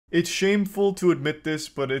It's shameful to admit this,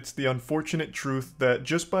 but it's the unfortunate truth that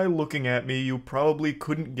just by looking at me, you probably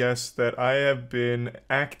couldn't guess that I have been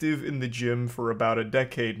active in the gym for about a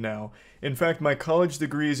decade now. In fact, my college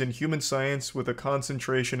degree is in human science with a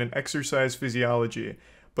concentration in exercise physiology.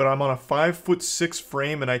 But I'm on a 5'6"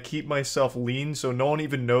 frame and I keep myself lean so no one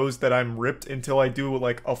even knows that I'm ripped until I do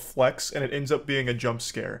like a flex and it ends up being a jump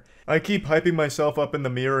scare. I keep hyping myself up in the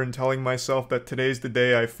mirror and telling myself that today's the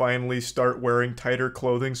day I finally start wearing tighter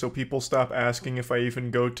clothing so people stop asking if I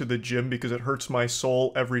even go to the gym because it hurts my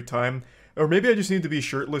soul every time. Or maybe I just need to be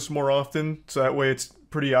shirtless more often so that way it's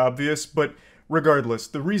pretty obvious, but regardless,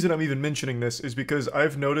 the reason I'm even mentioning this is because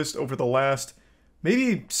I've noticed over the last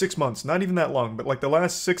maybe 6 months, not even that long, but like the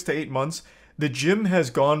last 6 to 8 months, the gym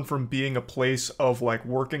has gone from being a place of like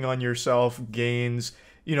working on yourself, gains,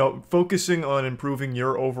 focusing on improving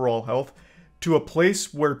your overall health, to a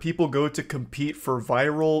place where people go to compete for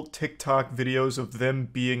viral TikTok videos of them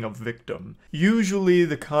being a victim. Usually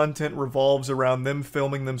the content revolves around them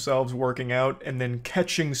filming themselves working out and then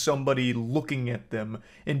catching somebody looking at them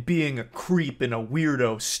and being a creep and a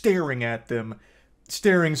weirdo staring at them.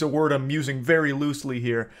 Staring's a word I'm using very loosely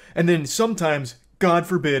here. And then sometimes, God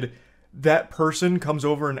forbid, that person comes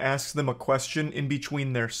over and asks them a question in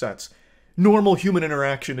between their sets. Normal human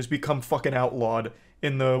interaction has become fucking outlawed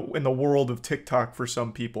in the world of TikTok for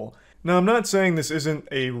some people. Now, I'm not saying this isn't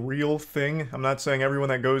a real thing. I'm not saying everyone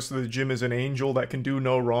that goes to the gym is an angel that can do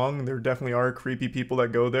no wrong. There definitely are creepy people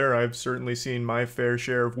that go there. I've certainly seen my fair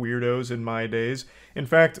share of weirdos in my days. In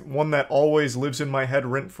fact, one that always lives in my head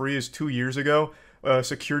rent-free is 2 years ago. A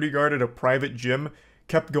security guard at a private gym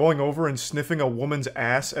kept going over and sniffing a woman's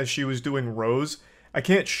ass as she was doing rows. I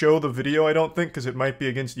can't show the video, I don't think, because it might be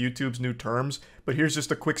against YouTube's new terms, but here's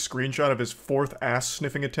just a quick screenshot of his 4th ass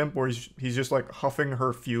sniffing attempt where he's just like huffing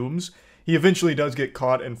her fumes. He eventually does get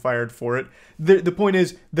caught and fired for it. The point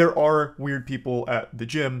is, there are weird people at the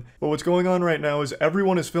gym, but what's going on right now is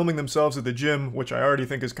everyone is filming themselves at the gym, which I already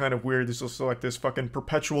think is kind of weird. There's also like this fucking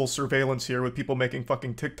perpetual surveillance here with people making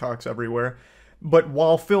fucking TikToks everywhere. But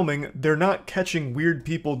while filming, they're not catching weird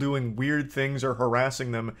people doing weird things or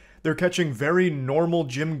harassing them. They're catching very normal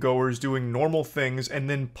gym goers doing normal things and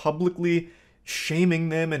then publicly shaming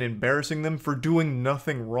them and embarrassing them for doing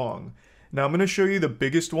nothing wrong. Now I'm going to show you the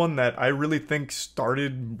biggest one that I really think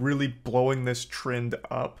started really blowing this trend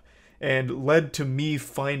up and led to me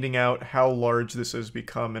finding out how large this has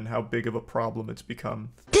become and how big of a problem it's become.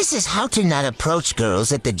 This is how to not approach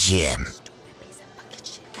girls at the gym.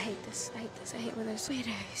 I hate when there's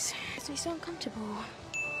sweeties. It's me so uncomfortable.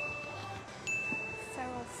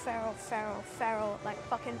 Feral, like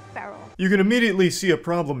fucking feral. You can immediately see a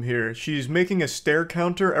problem here. She's making a stare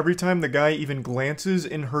counter every time the guy even glances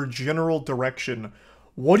in her general direction.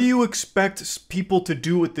 What do you expect people to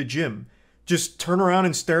do at the gym? Just turn around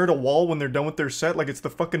and stare at a wall when they're done with their set like it's the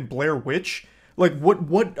fucking Blair Witch? Like,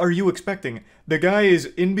 what are you expecting? The guy is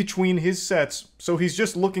in between his sets, so he's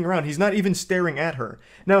just looking around. He's not even staring at her.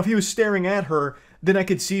 Now, if he was staring at her, then I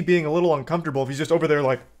could see being a little uncomfortable if he's just over there,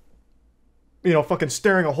 like, fucking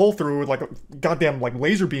staring a hole through with, like, goddamn, like,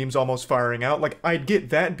 laser beams almost firing out. Like, I'd get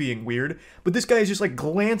that being weird. But this guy is just, like,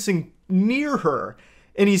 glancing near her,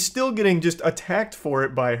 and he's still getting just attacked for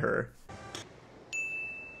it by her.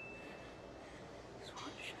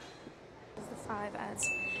 The 5 adds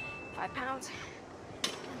 5 pounds.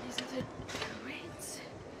 And these other weights.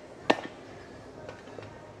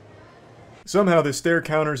 Somehow the stare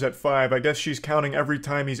counter's at 5. I guess she's counting every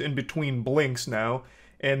time he's in between blinks now.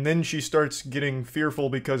 And then she starts getting fearful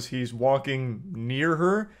because he's walking near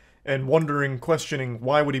her and wondering, questioning,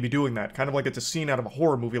 why would he be doing that? Kind of like it's a scene out of a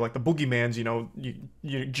horror movie, like the boogeyman's,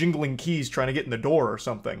 you jingling keys trying to get in the door or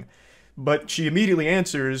something. But she immediately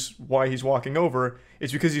answers why he's walking over.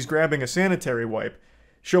 It's because he's grabbing a sanitary wipe,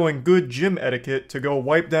 showing good gym etiquette to go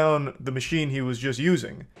wipe down the machine he was just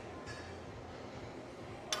using.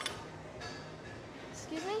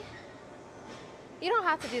 Excuse me? You don't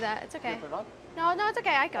have to do that. It's okay. No, it's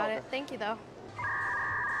okay. I got it. Thank you, though.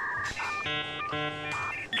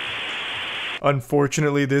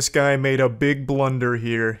 Unfortunately, this guy made a big blunder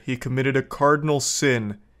here. He committed a cardinal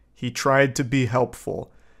sin. He tried to be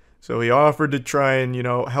helpful. So he offered to try and,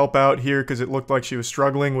 help out here because it looked like she was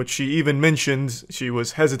struggling, which she even mentioned she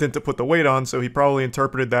was hesitant to put the weight on, so he probably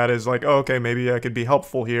interpreted that as like, oh, okay, maybe I could be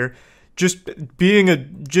helpful here. Just being a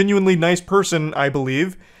genuinely nice person, I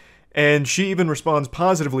believe. And she even responds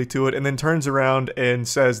positively to it and then turns around and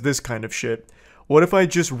says this kind of shit. What if I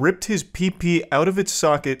just ripped his pee-pee out of its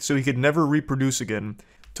socket so he could never reproduce again?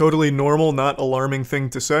 Totally normal, not alarming thing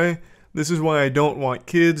to say. This is why I don't want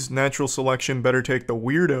kids. Natural selection better take the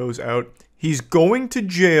weirdos out. He's going to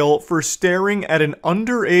jail for staring at an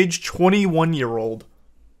underage 21-year-old.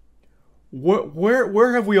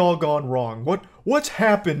 Where have we all gone wrong? What's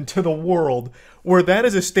happened to the world where that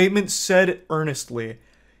is a statement said earnestly?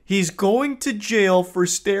 He's going to jail for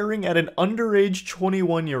staring at an underage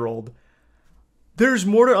 21-year-old. There's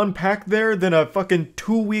more to unpack there than a fucking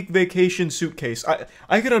 2-week vacation suitcase.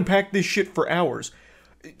 I could unpack this shit for hours.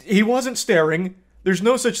 He wasn't staring. There's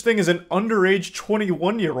no such thing as an underage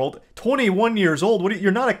 21-year-old. 21 years old?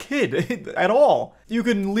 You're not a kid at all. You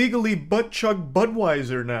can legally butt-chug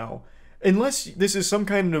Budweiser now. Unless this is some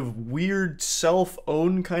kind of weird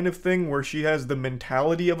self-own kind of thing where she has the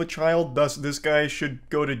mentality of a child, thus this guy should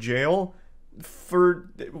go to jail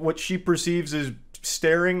for what she perceives as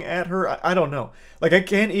staring at her. I don't know. Like, I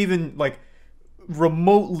can't even, like,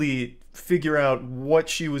 remotely figure out what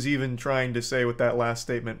she was even trying to say with that last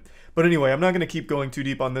statement. But anyway, I'm not going to keep going too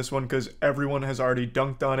deep on this one because everyone has already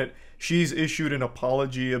dunked on it. She's issued an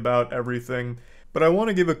apology about everything. But I want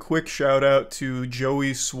to give a quick shout out to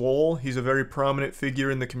Joey Swole. He's a very prominent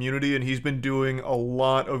figure in the community and he's been doing a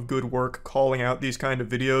lot of good work calling out these kind of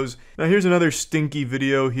videos. Now here's another stinky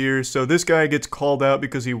video here. So this guy gets called out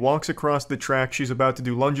because he walks across the track she's about to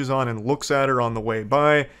do lunges on and looks at her on the way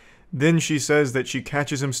by. Then she says that she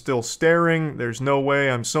catches him still staring. There's no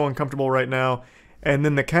way, I'm so uncomfortable right now. And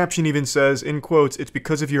then the caption even says, in quotes, "It's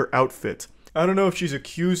because of your outfit." I don't know if she's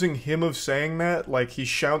accusing him of saying that, like he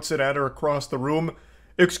shouts it at her across the room.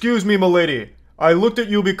 "Excuse me, milady. I looked at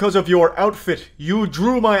you because of your outfit. You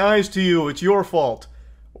drew my eyes to you. It's your fault."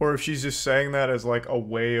 Or if she's just saying that as like a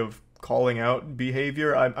way of calling out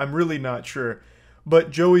behavior. I'm really not sure.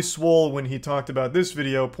 But Joey Swole, when he talked about this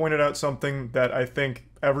video, pointed out something that I think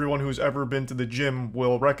everyone who's ever been to the gym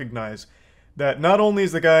will recognize. That not only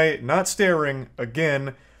is the guy not staring,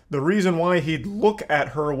 again, the reason why he'd look at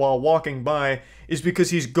her while walking by is because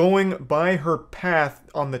he's going by her path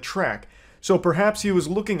on the track. So perhaps he was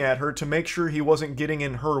looking at her to make sure he wasn't getting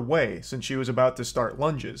in her way since she was about to start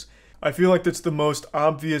lunges. I feel like that's the most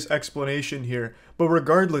obvious explanation here, but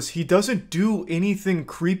regardless, he doesn't do anything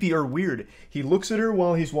creepy or weird. He looks at her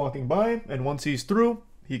while he's walking by, and once he's through,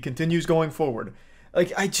 he continues going forward.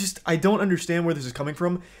 Like, I don't understand where this is coming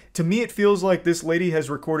from. To me, it feels like this lady has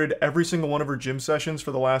recorded every single one of her gym sessions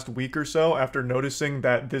for the last week or so after noticing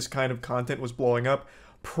that this kind of content was blowing up,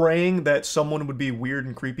 praying that someone would be weird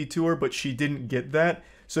and creepy to her, but she didn't get that.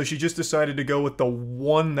 So she just decided to go with the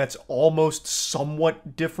one that's almost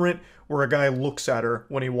somewhat different, where a guy looks at her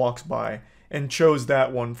when he walks by, and chose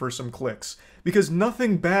that one for some clicks. Because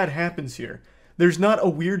nothing bad happens here. There's not a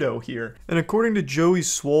weirdo here. And according to Joey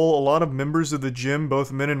Swole, a lot of members of the gym,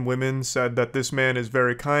 both men and women, said that this man is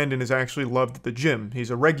very kind and is actually loved at the gym. He's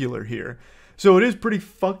a regular here. So it is pretty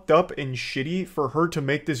fucked up and shitty for her to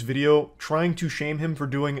make this video trying to shame him for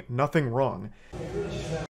doing nothing wrong.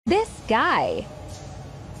 This guy.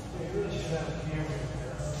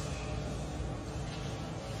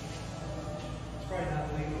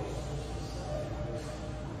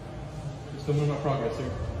 Just filming my progress here.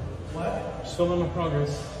 What? Just filming my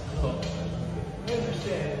progress. Oh. I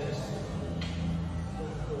understand.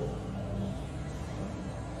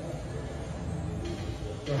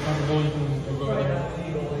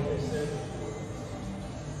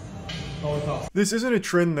 This isn't a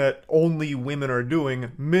trend that only women are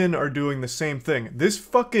doing, men are doing the same thing. This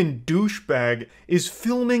fucking douchebag is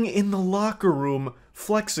filming in the locker room,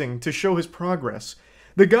 flexing to show his progress.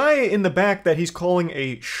 The guy in the back that he's calling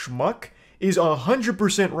a schmuck is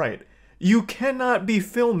 100% right. You cannot be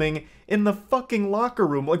filming in the fucking locker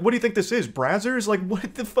room. Like, what do you think this is, Brazzers? Like,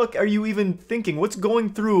 what the fuck are you even thinking? What's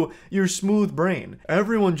going through your smooth brain?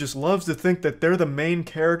 Everyone just loves to think that they're the main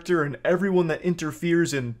character and everyone that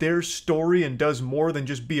interferes in their story and does more than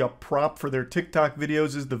just be a prop for their TikTok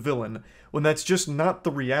videos is the villain, when that's just not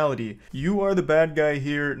the reality. You are the bad guy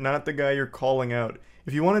here, not the guy you're calling out.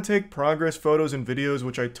 If you want to take progress photos and videos,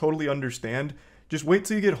 which I totally understand, just wait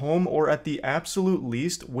till you get home, or at the absolute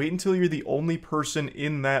least, wait until you're the only person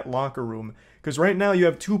in that locker room. Because right now you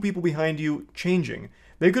have two people behind you changing.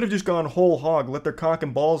 They could have just gone whole hog, let their cock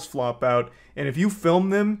and balls flop out, and if you film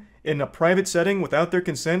them in a private setting without their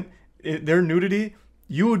consent, their nudity,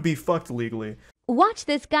 you would be fucked legally. Watch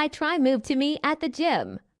this guy try move to me at the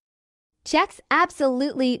gym. Checks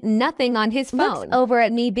absolutely nothing on his phone. Looks over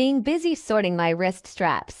at me being busy sorting my wrist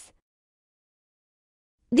straps.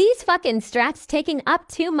 These fucking straps taking up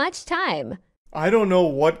too much time. I don't know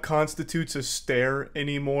what constitutes a stare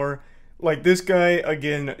anymore. Like, this guy,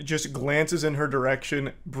 again, just glances in her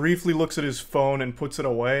direction, briefly looks at his phone and puts it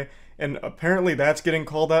away, and apparently that's getting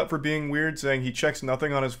called out for being weird, saying he checks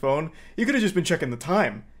nothing on his phone. He could have just been checking the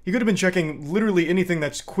time. He could have been checking literally anything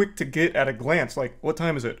that's quick to get at a glance, like, what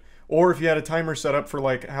time is it? Or if he had a timer set up for,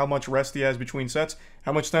 like, how much rest he has between sets,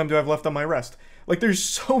 how much time do I have left on my rest? Like, there's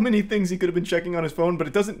so many things he could have been checking on his phone, but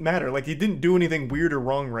it doesn't matter. Like, he didn't do anything weird or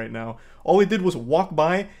wrong right now. All he did was walk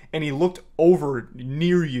by, and he looked over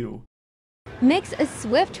near you. Makes a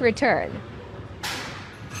swift return.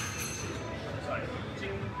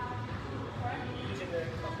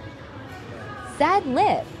 Sad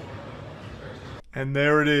lip. And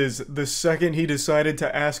there it is. The second he decided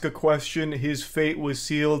to ask a question, his fate was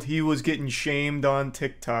sealed. He was getting shamed on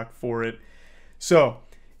TikTok for it. So,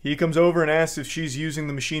 he comes over and asks if she's using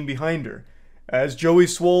the machine behind her. As Joey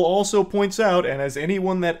Swole also points out, and as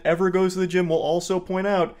anyone that ever goes to the gym will also point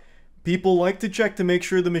out, people like to check to make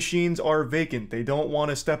sure the machines are vacant. They don't want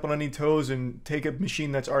to step on any toes and take a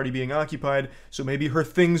machine that's already being occupied. So maybe her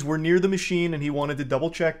things were near the machine and he wanted to double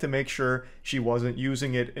check to make sure she wasn't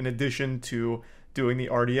using it in addition to doing the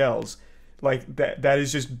RDLs. Like, that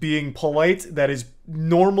is just being polite. That is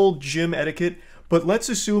normal gym etiquette. But let's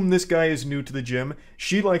assume this guy is new to the gym.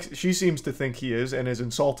 She seems to think he is and is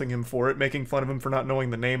insulting him for it, making fun of him for not knowing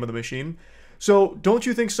the name of the machine. So, don't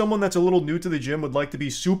you think someone that's a little new to the gym would like to be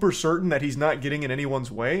super certain that he's not getting in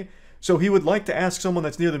anyone's way? So he would like to ask someone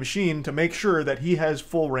that's near the machine to make sure that he has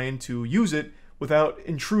full reign to use it without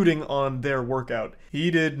intruding on their workout.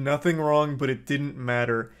 He did nothing wrong, but it didn't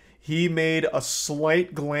matter. He made a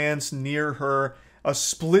slight glance near her, a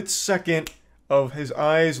split second of his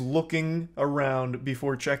eyes looking around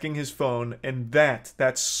before checking his phone, and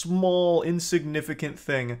that small, insignificant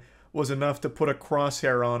thing was enough to put a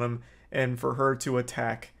crosshair on him and for her to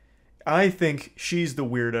attack. I think she's the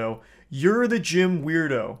weirdo. You're the gym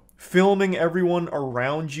weirdo, filming everyone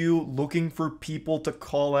around you, looking for people to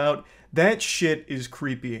call out. That shit is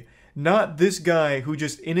creepy. Not this guy who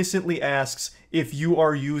just innocently asks if you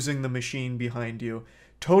are using the machine behind you.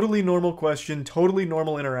 Totally normal question, totally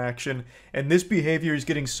normal interaction, and this behavior is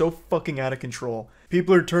getting so fucking out of control.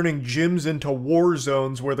 People are turning gyms into war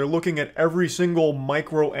zones where they're looking at every single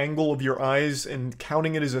micro angle of your eyes and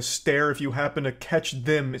counting it as a stare if you happen to catch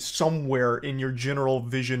them somewhere in your general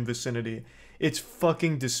vision vicinity. It's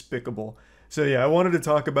fucking despicable. So yeah, I wanted to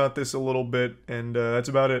talk about this a little bit, and that's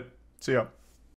about it. See ya.